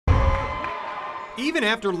Even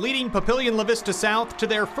after leading Papillion-LaVista South to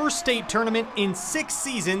their first state tournament in 6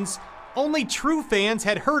 seasons, only true fans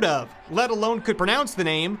had heard of, let alone could pronounce the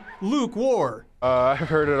name, Lok Wur. I've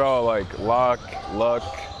heard it all, like Lok,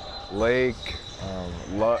 Lake,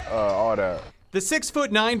 all that. The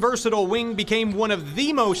 6'9" versatile wing became one of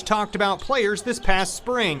the most talked about players this past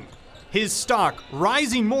spring. His stock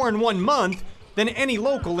rising more in 1 month than any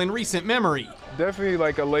local in recent memory. Definitely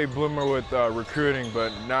like a late bloomer with recruiting,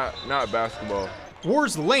 but not basketball.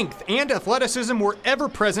 Wur's length and athleticism were ever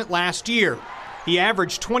present last year. He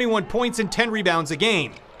averaged 21 points and 10 rebounds a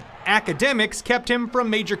game. Academics kept him from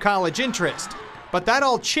major college interest, but that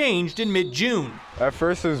all changed in mid-June. At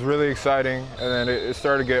first it was really exciting, and then it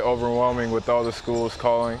started to get overwhelming with all the schools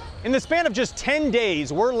calling. In the span of just 10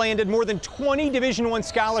 days, Wur landed more than 20 Division I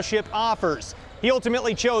scholarship offers. He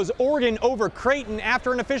ultimately chose Oregon over Creighton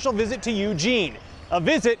after an official visit to Eugene, a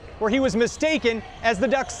visit where he was mistaken as the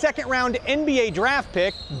Ducks' second-round NBA draft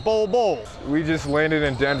pick, Bol. We just landed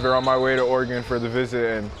in Denver on my way to Oregon for the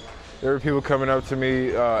visit, and there were people coming up to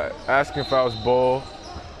me asking if I was Bol,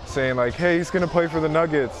 saying like, hey, he's gonna play for the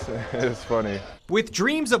Nuggets. It's funny. With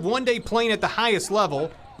dreams of one day playing at the highest level,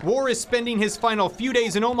 Wur is spending his final few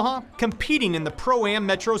days in Omaha competing in the Pro-Am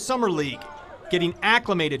Metro Summer League. Getting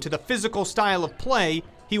acclimated to the physical style of play,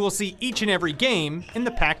 he will see each and every game in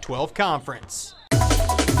the Pac-12 Conference.